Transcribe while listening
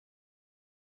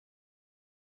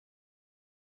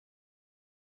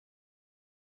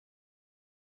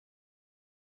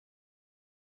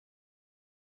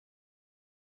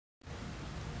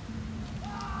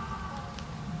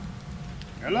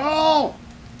Hello!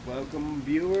 Welcome,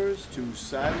 viewers, to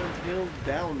Silent Hill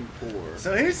Downpour.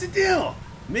 So here's the deal.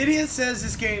 Midian says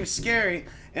this game's scary,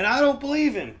 and I don't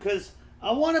believe him, because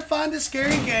I want to find a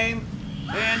scary game,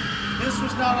 and this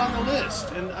was not on the list,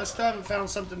 and I still haven't found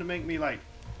something to make me, like,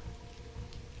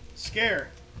 scare.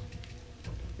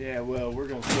 Yeah, well, we're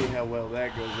gonna see how well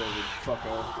that goes over,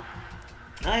 fucko.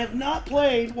 I have not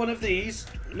played one of these.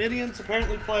 Midian's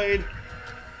apparently played...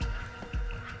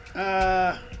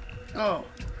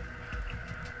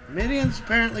 Midian's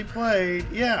apparently played,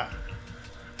 yeah.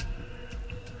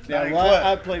 Yeah, Like well, what?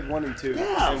 I played 1 and 2.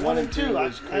 Yeah, and 1 and 2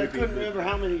 was I creepy. couldn't remember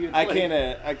how many you played.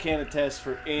 I can't attest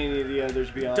for any of the others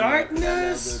beyond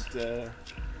Darkness! that.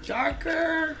 But,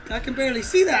 Darker! I can barely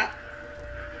see that.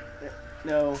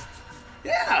 no.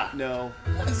 Yeah! No.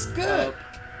 That's good. Up.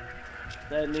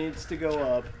 That needs to go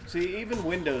up. See, even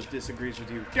Windows disagrees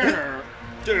with you. Durner.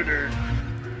 Durner.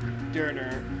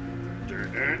 Durner.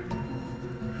 Durner.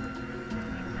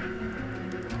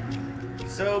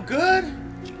 So good?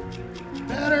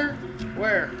 Better?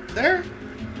 Where? There?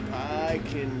 I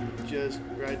can just,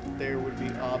 right there would be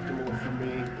optimal for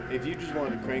me. If you just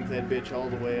wanted to crank that bitch all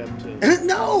the way up to...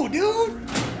 No, dude!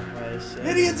 I said,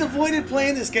 Midian's avoided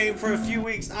playing this game for a few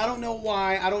weeks. I don't know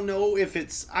why. I don't know if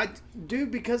it's...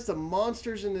 Dude, because the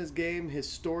monsters in this game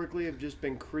historically have just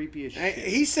been creepy as shit.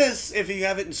 He says if you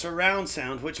have it in surround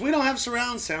sound, which we don't have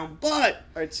surround sound, but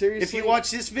Alright, seriously, if you watch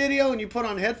this video and you put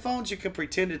on headphones, you can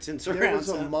pretend it's in surround there was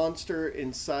a sound. monster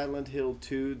in Silent Hill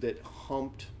 2 that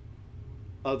humped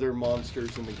other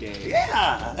monsters in the game.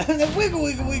 Yeah! Wiggle,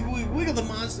 wiggle, wiggle, wiggle, wiggle the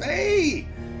monster. Hey!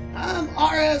 I'm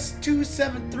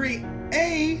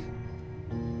RS273A.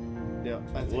 Yeah,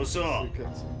 I think What's up?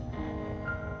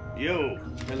 Yo.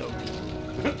 Hello.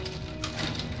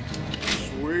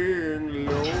 Swing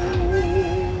low.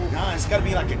 Nah, it's gotta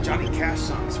be like a Johnny Cash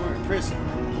song. So we're in prison.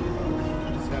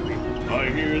 It's gotta be. I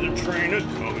hear the train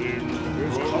a-coming.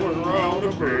 It's coming around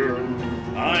the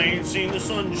bend. I ain't seen the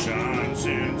sunshine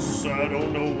since I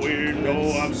don't know when.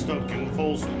 No, I'm stuck in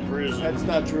Folsom Prison. That's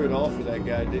not true at all for that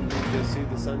guy. Didn't you just see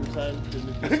the sunshine? Didn't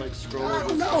it just like scroll I over don't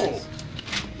his know. face?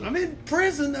 I'm in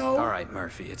prison though. All right,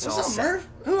 Murphy, it's What's all up, set. Murph?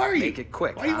 Who are you? Make it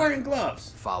quick, Why are you huh? wearing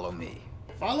gloves? Follow me.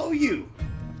 Follow you.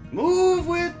 Move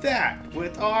with that.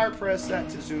 With R, press that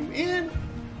to zoom in.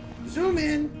 Zoom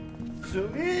in.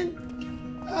 Zoom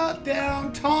in. Up,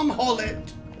 down. Tom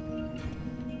Hollett.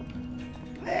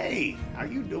 Hey, how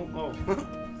you doing? Oh,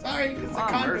 sorry. It's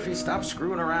Come on, Murphy, stop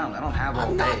screwing around. I don't have all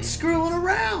I'm day. not screwing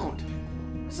around.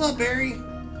 What's up, Barry?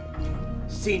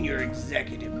 Senior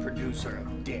executive producer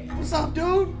of Death. What's up,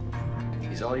 dude?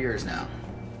 He's all yours now.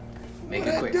 Make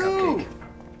What'd it I quick, do? Cupcake.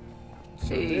 So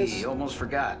Hey, this almost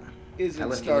forgot. I isn't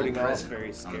left you starting in off prison very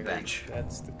on scary. the bench.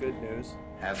 That's the good news.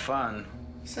 Have fun.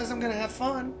 He says I'm gonna have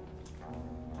fun.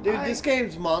 Dude, Hi. this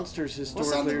game's monsters What's on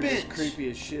historically the are just bench? creepy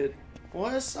as shit.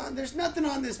 What's on? There's nothing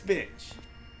on this bench.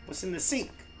 What's in the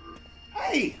sink?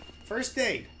 Hey, first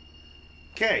aid.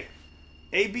 Okay.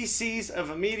 ABCs of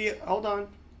immediate. Hold on.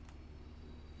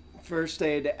 First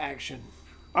aid action.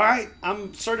 All right,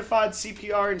 I'm certified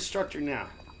CPR instructor now.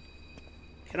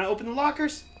 Can I open the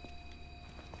lockers?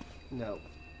 No.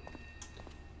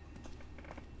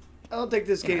 I don't think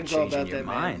this You're game's not all changing about your that,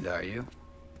 mind, man. are you?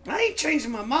 I ain't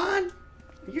changing my mind.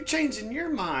 You're changing your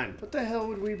mind. What the hell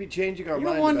would we be changing our You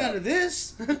mind don't want about? none of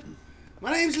this.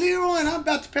 My name's Leroy, and I'm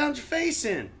about to pound your face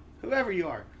in. Whoever you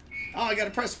are. Oh, I gotta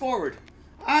press forward.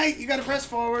 Alright, you gotta press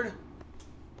forward.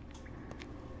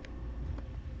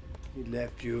 He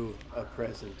left you a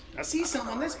present. I see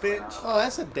something on this bench. Oh,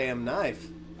 that's a damn knife.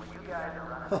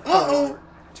 Uh-oh.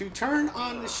 To turn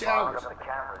on the showers.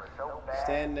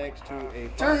 Stand next to a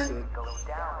Turn.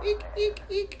 faucet. Eek, eek,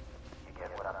 eek.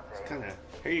 It's kinda,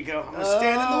 here you go. I'm gonna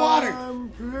stand in the water.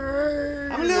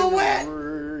 I'm a little wet.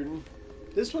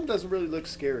 This one doesn't really look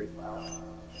scary.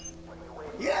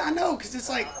 Yeah, I know, because it's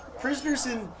like prisoners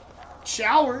in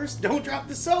showers. Don't drop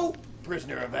the soap.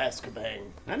 Prisoner of Azkaban.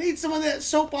 I need some of that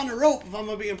soap on the rope if I'm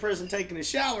going to be in prison taking a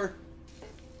shower.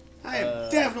 I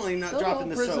am definitely not Don't dropping all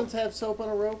the prisons soap. have soap on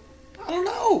a rope? I don't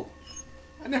know.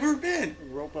 I've never been.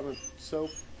 Rope on a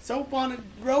soap? Soap on a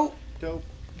rope. Dope.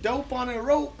 Dope on a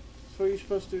rope. That's what you're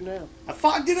supposed to do now. I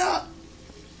fogged it up.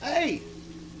 Hey.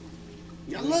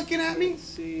 Y'all looking at me? Can't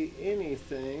see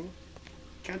anything.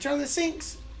 Can I turn the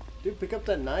sinks? Dude, pick up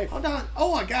that knife. Hold on.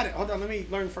 Oh, I got it. Hold on. Let me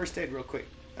learn first aid real quick.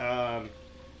 A,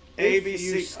 If B, you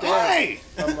C. stab Hey!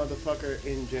 a motherfucker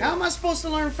in jail. How am I supposed to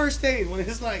learn first aid when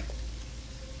it's like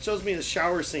shows me a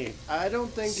shower scene? I don't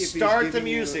think if he's Start the giving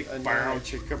you music. a Bow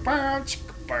knife- chicka bow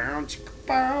chicka bow chicka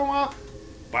bow wow.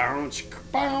 Bow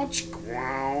chicka bow chicka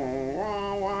wow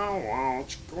wow wow wow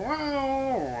chicka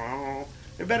wow wow.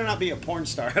 There better not be a porn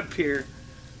star up here.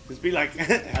 Just be like,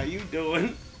 how you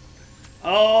doing?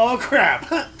 Oh,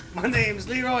 crap. My name's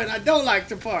Leroy, and I don't like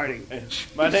to party.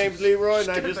 My name's Leroy, and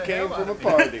I just came from a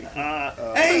party.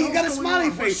 Hey, you got a smiley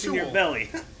face in your belly.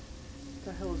 What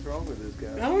the hell is wrong with this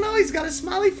guy? I don't know. He's got a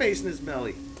smiley face in his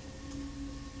belly.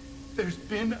 There's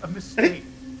been a mistake.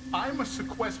 I'm a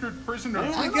sequestered prisoner.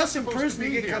 I guess in prison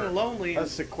you get kind of lonely. A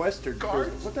sequestered Guards?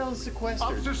 prison. What the hell is sequestered?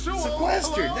 Officer Sewell,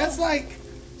 Sequestered. hello? That's like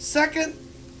the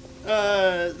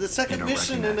second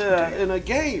mission in a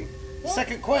game. What?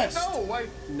 Second quest.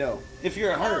 No. If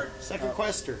you're a hurt, second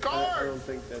quester. I don't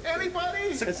think that's Anybody?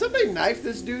 Has somebody knifed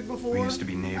this dude before? We used to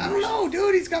be neighbors. I don't know,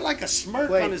 dude. He's got like a smirk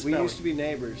Wait, on his we belly. used to be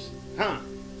neighbors. Huh?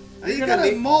 You're He's gonna got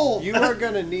a need- mole. You are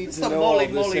gonna need It's to the know all moly,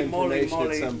 this moly, information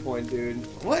moly, at some point, dude.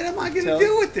 What am I gonna Tell-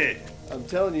 do with it? I'm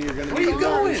telling you, you're gonna Where be you doing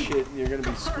going? shit, and you're gonna be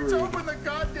Guards, screwed. open the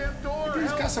goddamn door. Dude's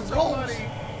Help got some somebody. rolls.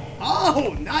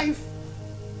 Oh, knife.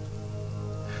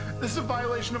 This is a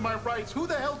violation of my rights. Who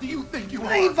the hell do you think you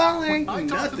I ain't are? violating When I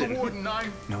talked to nothing. the warden,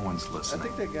 No one's I listening.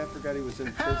 think that guy forgot he was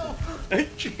in prison. Hell!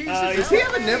 Jesus! Does he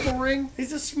have a nipple ring?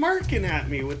 He's just smirking at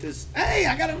me with this. Hey,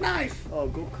 I got a knife. Oh,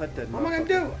 go cut that. What am I gonna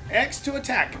do? X to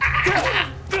attack.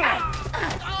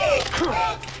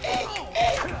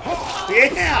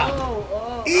 Yeah.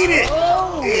 Oh, Eat it.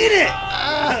 oh. Eat it.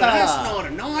 That's not a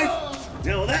knife.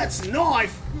 No, that's a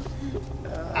knife.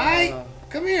 Alright,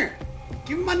 come here.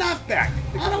 Give me my knife back.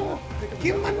 I don't want.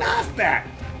 Give me my knife back.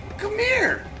 Come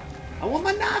here. I want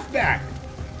my knife back.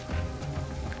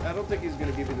 I don't think he's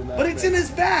gonna give you the knife. But it's back. in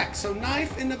his back, so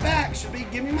knife in the back should be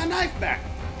give me my knife back.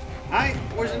 Alright,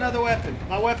 where's another weapon?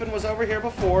 My weapon was over here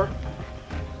before.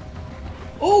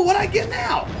 Oh, what'd I get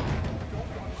now?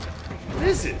 What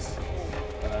is this?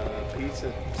 Piece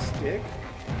of stick.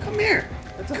 Come here.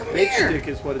 That's a Come bitch here. stick,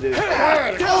 is what it is.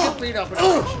 Beat up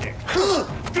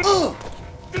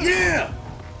yeah.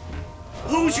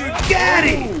 Who's your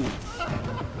daddy?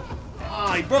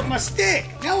 Oh, he broke my stick.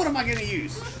 Now what am I gonna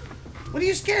use? What are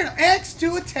you scared of? X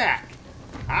to attack.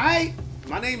 Alright,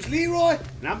 my name's Leroy,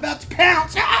 and I'm about to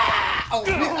pounce. Ah! Oh,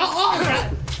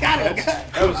 got it.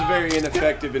 That was a very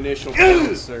ineffective initial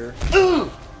pounce, sir.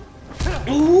 Ooh.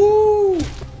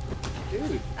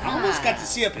 Dude, I almost got to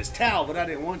see up his towel, but I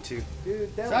didn't want to.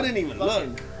 dude, that So I didn't even fucking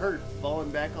look. hurt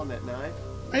falling back on that knife.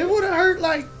 It would have hurt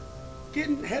like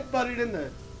getting headbutted in the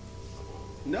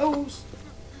nose.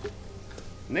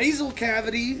 Nasal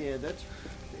cavity. Yeah, that's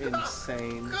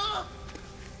insane.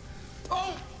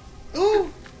 Oh!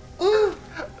 Ooh. Ooh.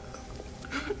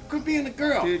 Could be in a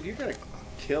girl. Dude, you're gonna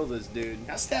kill this dude.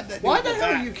 I stabbed that dude Why in the the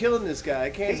hell back. are you killing this guy? I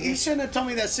can't. He shouldn't have told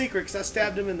me that secret because I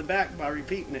stabbed him in the back by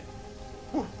repeating it.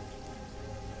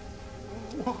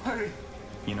 Why?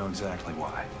 You know exactly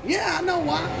why. Yeah, I know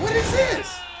why. What is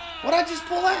this? What'd I just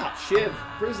pull out? Shiv,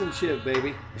 prison shiv,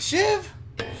 baby. A shiv?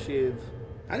 Shiv.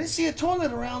 I didn't see a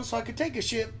toilet around, so I could take a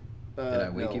shiv. Did I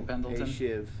wake you, Pendleton? A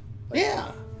shiv.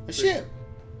 Yeah, a shiv.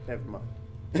 Never mind.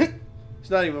 It's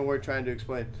not even worth trying to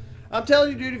explain. I'm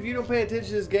telling you, dude, if you don't pay attention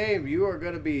to this game, you are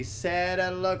going to be sad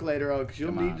out of luck later on because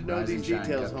you'll Come need on, to know rise these and shine,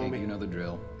 details, Cupcake, homie. You know the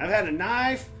drill. I've had a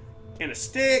knife and a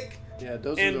stick. Yeah,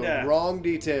 those are And, the wrong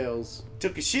details.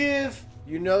 Took a shiv.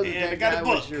 You know that and I that got a guy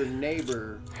was book. your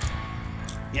neighbor.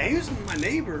 Yeah, he was my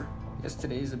neighbor. Guess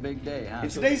today's a big day, huh?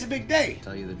 And today's a big day.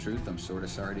 Tell you the truth, I'm sort of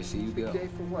sorry to see you go. Day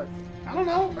for what? I don't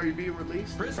know. Are you being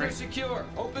released? Prisoner secure.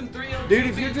 Open 302. Dude,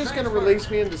 if you're just going to release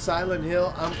me into Silent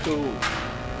Hill, I'm cool.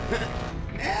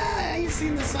 Yeah, I ain't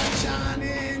seen the sunshine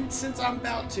in since I'm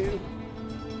about to.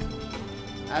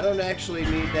 I don't actually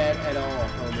need that at all,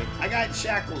 homie. I got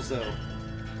shackles though.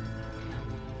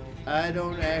 I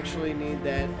don't actually need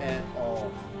that at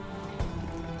all.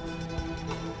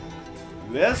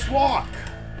 Let's walk.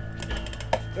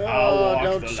 Oh, walk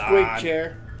don't the squeak, line.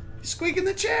 chair. Squeak in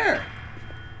the chair.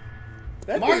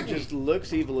 That Martin. dude just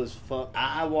looks evil as fuck.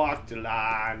 I walk the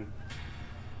line.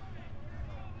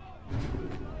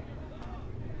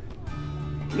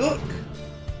 Look.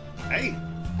 Hey.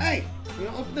 Hey. You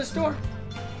want to open this door?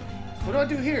 What do I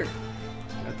do here?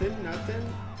 Nothing.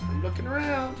 Nothing. I'm looking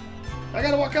around. I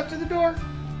gotta walk up to the door.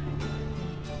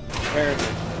 Apparently.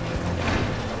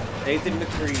 Nathan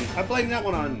McCree. I blame that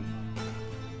one on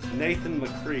Nathan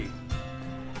McCree.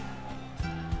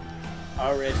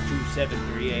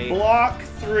 RS-2738. Block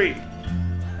 3.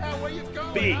 Hey, where you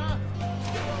going, B. huh?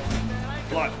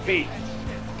 Block B.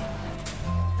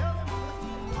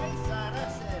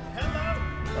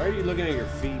 Why are you looking at your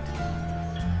feet?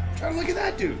 Try to look at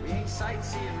that dude. We ain't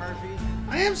sightseeing, Murphy.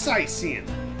 I am sightseeing.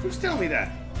 Who's telling me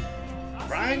that?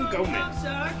 Brian Gomez.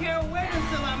 I can't wait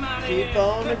until I'm out of Keep here.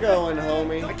 on going,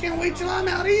 homie. I can't wait till I'm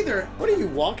out either. What are you,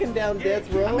 walking down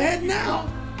death row? I'm heading out.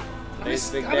 I'm Today's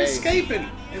a big I'm day. escaping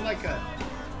in like a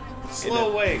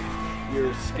slow way.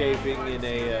 You're escaping in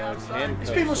a handcuff.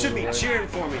 These people should be right? cheering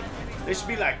for me. They should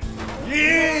be like,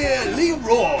 yeah,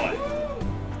 Leroy.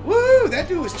 Woo, that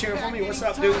dude was cheering for me. What's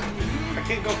up, dude? I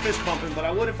can't go fist bumping, but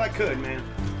I would if I could, man.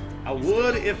 I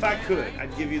would if I could.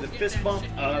 I'd give you the fist bump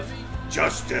of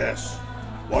justice.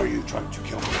 Why are you trying to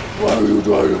kill me? Why are you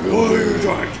trying to kill me? Why are you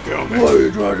trying to kill me? Why are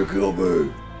you trying to kill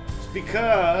me? It's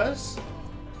because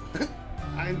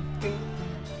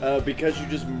Because you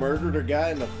just murdered a guy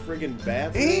in the friggin'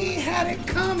 bathroom? he had it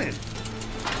coming.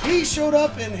 He showed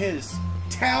up in his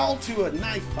towel to a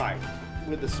knife fight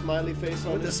With a smiley face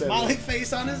on with a his smiley belly.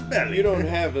 face on his belly. You don't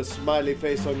have a smiley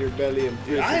face on your belly in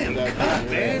prison. I am without cut,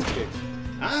 getting your man. ass kicked.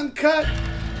 I'm cut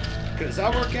because I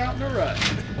work out in the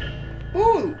rut.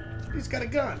 Ooh, he's got a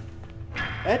gun.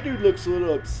 That dude looks a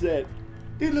little upset.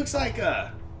 Dude looks like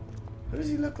what does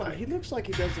he look like? He looks like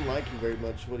he doesn't like you very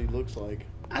much, what he looks like.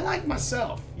 I like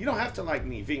myself. You don't have to like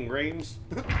me, Ving Rames.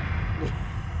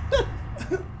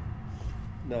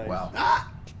 Nice. Well,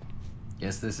 Ah!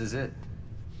 guess this is it.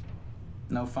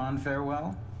 No fond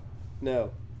farewell?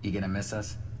 No. You gonna miss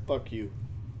us? Fuck you.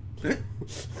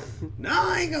 No,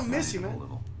 I ain't gonna miss you, A man.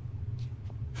 little.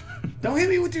 Don't hit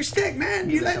me with your stick, man.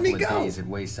 You let me Couple of go. days at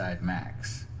Wayside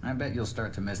Max. I bet you'll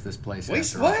start to miss this place.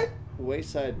 Waste after all. what?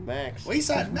 Wayside Max.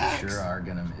 Wayside We Max. sure are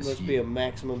gonna miss Must you. be a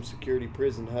maximum security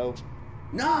prison, ho.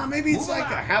 Nah, maybe it's like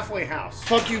a halfway house.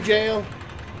 Fuck you, jail.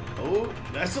 Oh,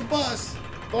 that's a bus.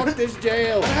 Fuck this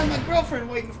jail. I have my girlfriend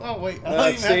waiting for. Oh wait, I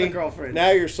don't even have a girlfriend.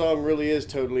 Now your song really is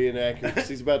totally inaccurate 'cause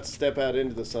he's about to step out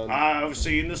into the sun. I've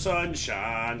seen the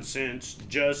sunshine since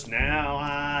just now.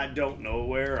 I don't know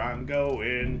where I'm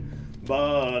going,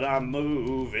 but I'm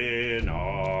moving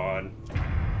on.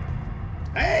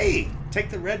 Hey, take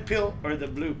the red pill or the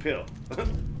blue pill.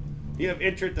 You have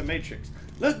entered the matrix.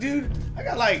 Look, dude, I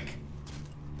got like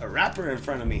a rapper in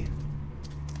front of me.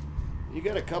 You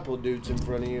got a couple of dudes in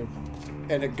front of you.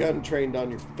 And a gun trained on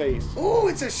your face. Ooh,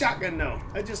 it's a shotgun though.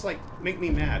 That just like make me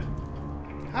mad.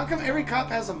 How come every cop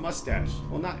has a mustache?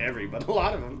 Well, not every, but a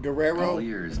lot of them. Guerrero. All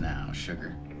yours now,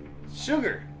 sugar.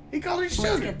 Sugar. He called her Let's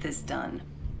Sugar. get this done.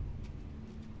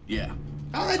 Yeah.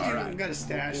 Oh, that dude got a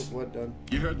stash. What done?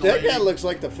 You heard the That lady. guy looks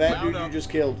like the fat Mount dude up. you just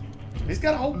killed. He's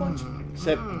got a whole bunch.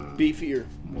 Except beefier.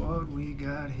 What we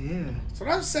got here? That's what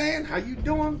I'm saying. How you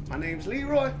doing? My name's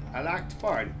Leroy. I like to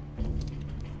party.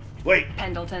 Wait.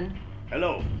 Pendleton.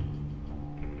 Hello.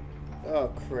 Oh,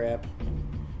 crap.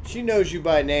 She knows you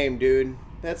by name, dude.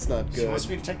 That's not She good. wants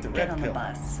me to take the Get red on the pill.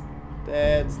 bus.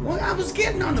 That's not Well, I was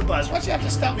getting on the bus. Why'd you have to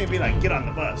stop me and be like, get on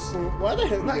the bus? Why the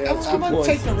heck? Like, Yeah, I'm that's a gonna good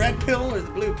take point. the red pill or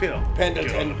the blue pill.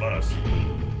 Pendleton. Get on the bus.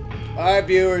 Alright,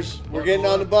 viewers. We're getting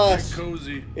on the bus. Get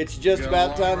cozy. It's just We got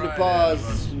a about long time to ride pause.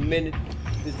 ahead of us.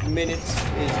 This minutes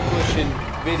is pushing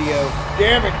video.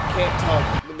 Damn it, can't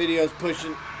talk. The video's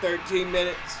pushing 13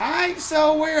 minutes. Alright,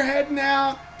 so we're heading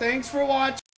out. Thanks for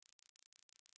watching.